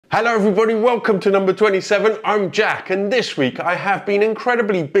Hello everybody, welcome to number 27. I'm Jack, and this week I have been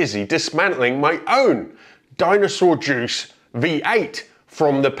incredibly busy dismantling my own dinosaur juice V8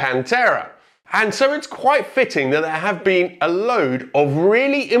 from the Pantera. And so it's quite fitting that there have been a load of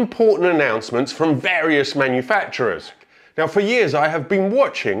really important announcements from various manufacturers. Now, for years I have been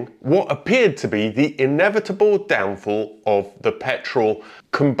watching what appeared to be the inevitable downfall of the petrol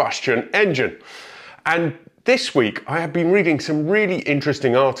combustion engine. And this week I have been reading some really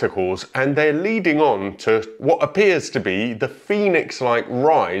interesting articles, and they're leading on to what appears to be the phoenix-like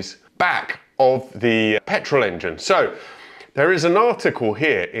rise back of the petrol engine. So there is an article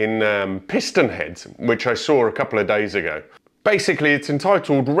here in Piston Heads, which I saw a couple of days ago. Basically, it's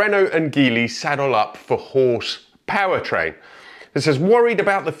entitled "Renault and Geely Saddle Up for Horse Powertrain." It says, worried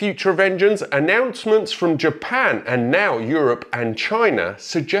about the future of engines? Announcements from Japan and now Europe and China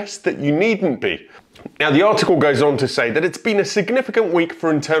suggest that you needn't be. Now, the article goes on to say that it's been a significant week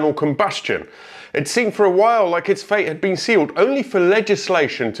for internal combustion. It seemed for a while like its fate had been sealed, only for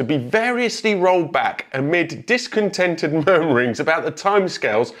legislation to be variously rolled back amid discontented murmurings about the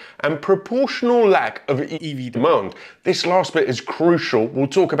timescales and proportional lack of EV demand. This last bit is crucial. We'll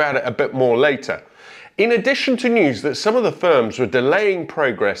talk about it a bit more later. In addition to news that some of the firms were delaying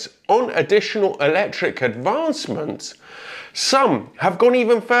progress on additional electric advancements, some have gone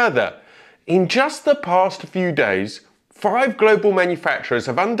even further. In just the past few days, 5 global manufacturers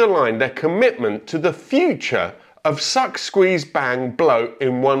have underlined their commitment to the future of suck, squeeze, bang, blow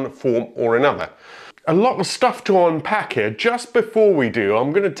in one form or another. A lot of stuff to unpack here. Just before we do,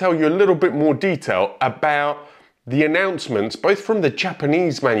 I'm going to tell you a little bit more detail about the announcements, both from the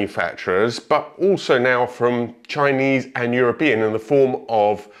Japanese manufacturers, but also now from Chinese and European, in the form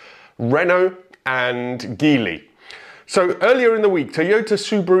of Renault and Geely. So earlier in the week, Toyota,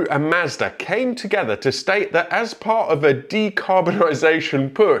 Subaru and Mazda came together to state that as part of a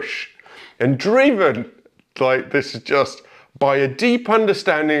decarbonisation push, and driven, like this is just, by a deep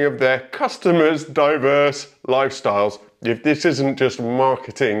understanding of their customers' diverse lifestyles. If this isn't just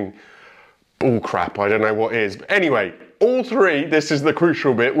marketing bullcrap, I don't know what is. But anyway, all three, this is the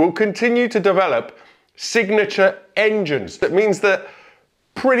crucial bit, will continue to develop signature engines. That means that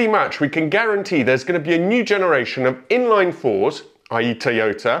pretty much we can guarantee there's going to be a new generation of inline fours, i.e.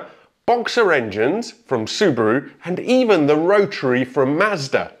 Toyota, boxer engines from Subaru, and even the rotary from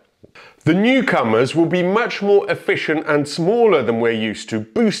Mazda. The newcomers will be much more efficient and smaller than we're used to,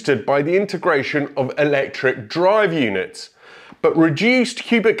 boosted by the integration of electric drive units. But reduced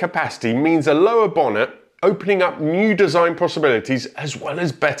cubic capacity means a lower bonnet, opening up new design possibilities as well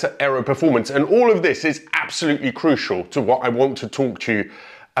as better aero performance. And all of this is absolutely crucial to what I want to talk to you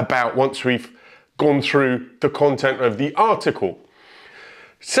about once we've gone through the content of the article.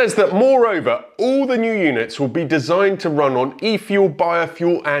 It says that moreover, all the new units will be designed to run on e-fuel,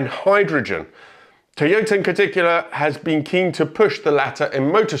 biofuel and hydrogen. Toyota in particular has been keen to push the latter in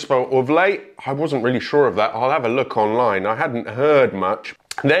motorsport of late. I wasn't really sure of that. I'll have a look online. I hadn't heard much.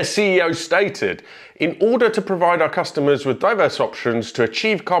 Their CEO stated, in order to provide our customers with diverse options to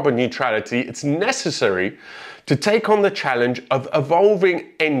achieve carbon neutrality, it's necessary to take on the challenge of evolving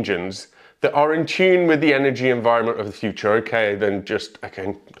engines that are in tune with the energy environment of the future. Okay, then just,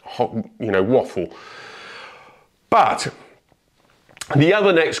 again, waffle. But the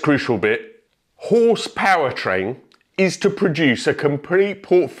other next crucial bit, Horse Powertrain, is to produce a complete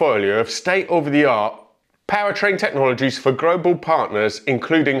portfolio of state-of-the-art powertrain technologies for global partners,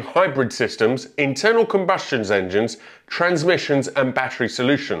 including hybrid systems, internal combustion engines, transmissions and battery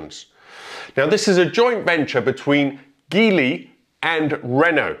solutions. Now, this is a joint venture between Geely and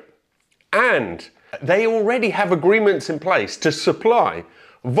Renault, and they already have agreements in place to supply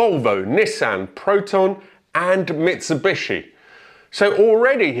Volvo, Nissan, Proton and Mitsubishi. So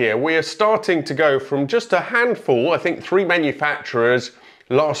already here we are starting to go from just a handful, I think 3 manufacturers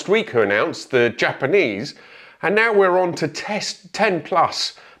last week who announced, the Japanese, and now we're on to 10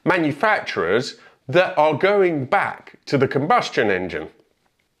 plus manufacturers that are going back to the combustion engine.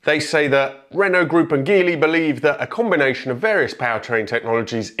 They say that Renault Group and Geely believe that a combination of various powertrain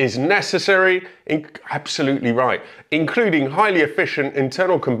technologies is necessary, absolutely right, including highly efficient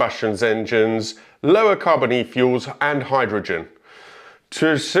internal combustion engines, lower carbon e-fuels and hydrogen,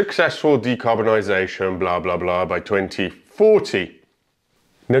 to successful decarbonisation, blah, blah, blah, by 2040.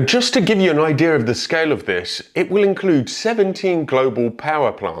 Now, just to give you an idea of the scale of this, it will include 17 global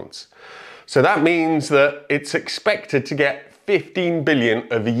power plants. So that means that it's expected to get 15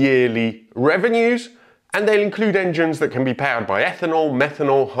 billion of yearly revenues, and they'll include engines that can be powered by ethanol,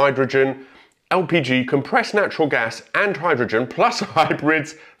 methanol, hydrogen, LPG, compressed natural gas and hydrogen, plus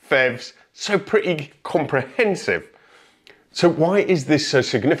hybrids, PHEVs, so pretty comprehensive. So why is this so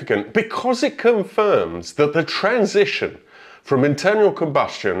significant? Because it confirms that the transition from internal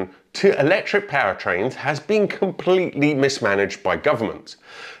combustion to electric powertrains has been completely mismanaged by governments.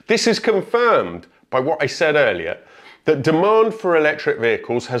 This is confirmed by what I said earlier, that demand for electric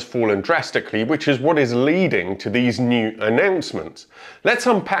vehicles has fallen drastically, which is what is leading to these new announcements. Let's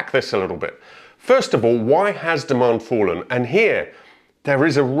unpack this a little bit. First of all, why has demand fallen? And here, there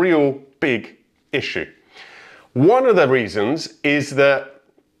is a real big issue. One of the reasons is that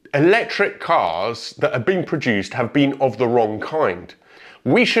electric cars that have been produced have been of the wrong kind.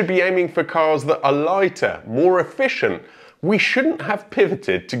 We should be aiming for cars that are lighter, more efficient. We shouldn't have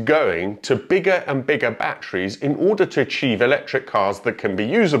pivoted to going to bigger and bigger batteries in order to achieve electric cars that can be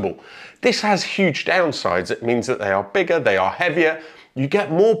usable. This has huge downsides. It means that they are bigger, they are heavier, you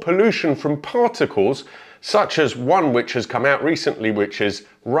get more pollution from particles, such as one which has come out recently, which is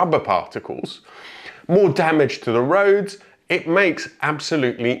rubber particles, more damage to the roads. It makes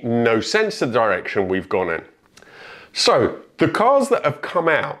absolutely no sense the direction we've gone in. So the cars that have come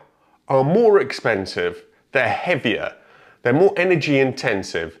out are more expensive, they're heavier, they're more energy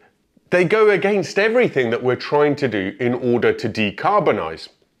intensive. They go against everything that we're trying to do in order to decarbonize.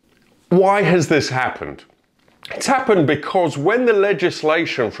 Why has this happened? It's happened because when the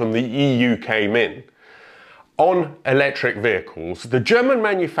legislation from the EU came in on electric vehicles, the German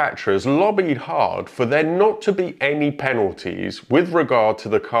manufacturers lobbied hard for there not to be any penalties with regard to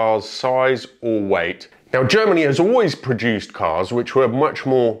the car's size or weight. Now, Germany has always produced cars which were much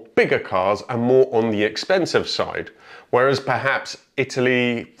more bigger cars and more on the expensive side, whereas perhaps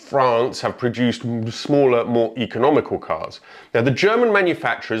Italy, France have produced smaller, more economical cars. Now, the German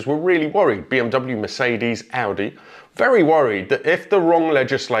manufacturers were really worried, BMW, Mercedes, Audi, very worried that if the wrong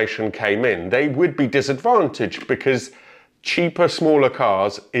legislation came in, they would be disadvantaged because cheaper, smaller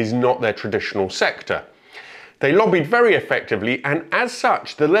cars is not their traditional sector. They lobbied very effectively, and as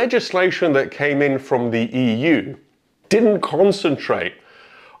such, the legislation that came in from the EU didn't concentrate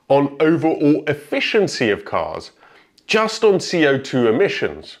on overall efficiency of cars, just on CO2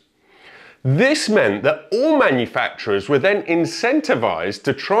 emissions. This meant that all manufacturers were then incentivized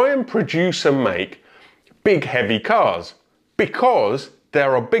to try and produce and make big, heavy cars, because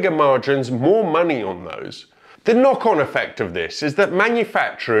there are bigger margins, more money on those. The knock-on effect of this is that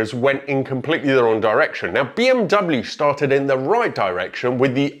manufacturers went in completely the wrong direction. Now, BMW started in the right direction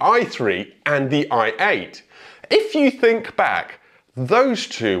with the i3 and the i8. If you think back, those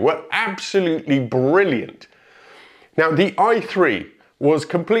two were absolutely brilliant. Now, the i3 was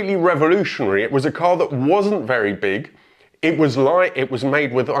completely revolutionary. It was a car that wasn't very big. It was light. It was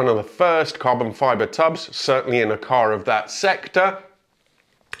made with one of the first carbon fiber tubs, certainly in a car of that sector.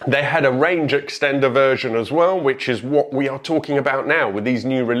 They had a range extender version as well, which is what we are talking about now with these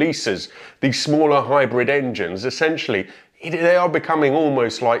new releases, these smaller hybrid engines. Essentially, they are becoming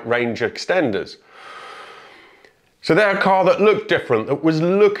almost like range extenders. So they're a car that looked different, that was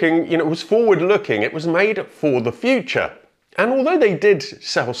looking, it was forward looking, it was made for the future. And although they did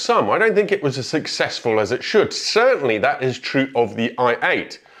sell some, I don't think it was as successful as it should. Certainly that is true of the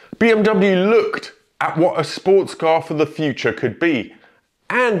i8. BMW looked at what a sports car for the future could be.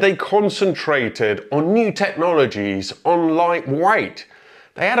 And they concentrated on new technologies, on lightweight.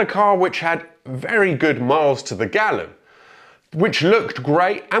 They had a car which had very good miles to the gallon, which looked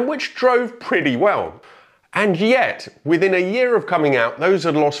great and which drove pretty well. And yet, within a year of coming out, those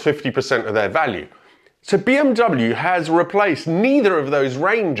had lost 50% of their value. So BMW has replaced neither of those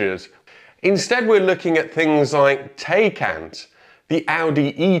ranges. Instead, we're looking at things like Taycans, the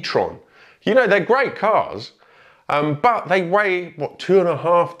Audi e-tron. They're great cars. But they weigh, what,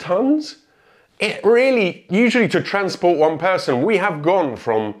 2.5 tons? It really, usually to transport one person, we have gone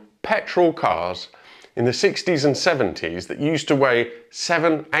from petrol cars in the 60s and 70s that used to weigh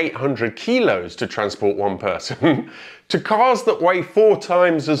 700-800 kilos to transport one person to cars that weigh 4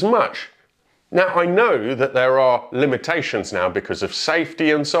 times as much. Now, I know that there are limitations now because of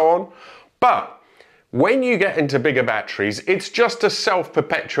safety and so on, but when you get into bigger batteries, it's just a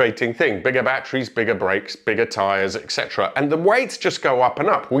self-perpetuating thing. Bigger batteries, bigger brakes, bigger tyres, etc. And the weights just go up and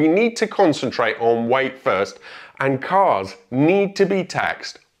up. We need to concentrate on weight first, and cars need to be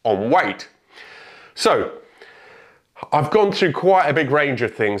taxed on weight. So, I've gone through quite a big range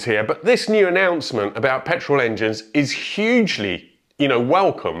of things here, but this new announcement about petrol engines is hugely,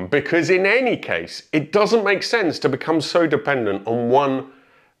 welcome, because in any case, it doesn't make sense to become so dependent on one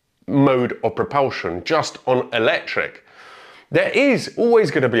mode of propulsion, just on electric. There is always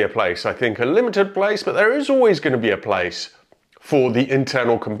going to be a place, I think, a limited place, but there is always going to be a place for the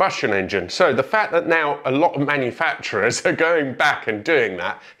internal combustion engine. So the fact that now a lot of manufacturers are going back and doing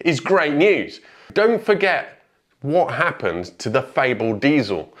that is great news. Don't forget what happened to the fabled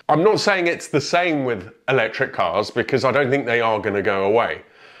diesel? I'm not saying it's the same with electric cars because I don't think they are going to go away.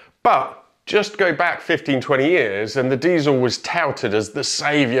 But just go back 15, 20 years and the diesel was touted as the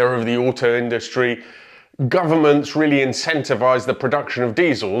savior of the auto industry. Governments really incentivized the production of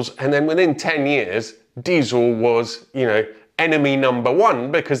diesels, and then within 10 years, diesel was, enemy number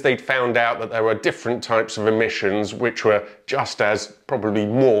one because they'd found out that there were different types of emissions which were just as probably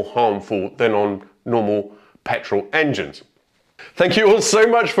more harmful than on normal petrol engines. Thank you all so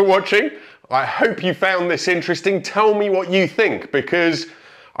much for watching. I hope you found this interesting. Tell me what you think, because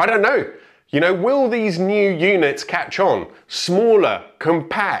I don't know. Will these new units catch on? Smaller,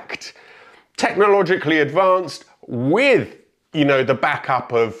 compact, technologically advanced, with, the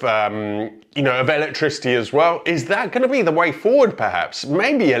backup of, of electricity as well. Is that going to be the way forward, perhaps?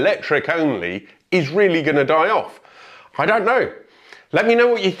 Maybe electric only is really going to die off. I don't know. Let me know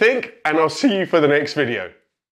what you think, and I'll see you for the next video.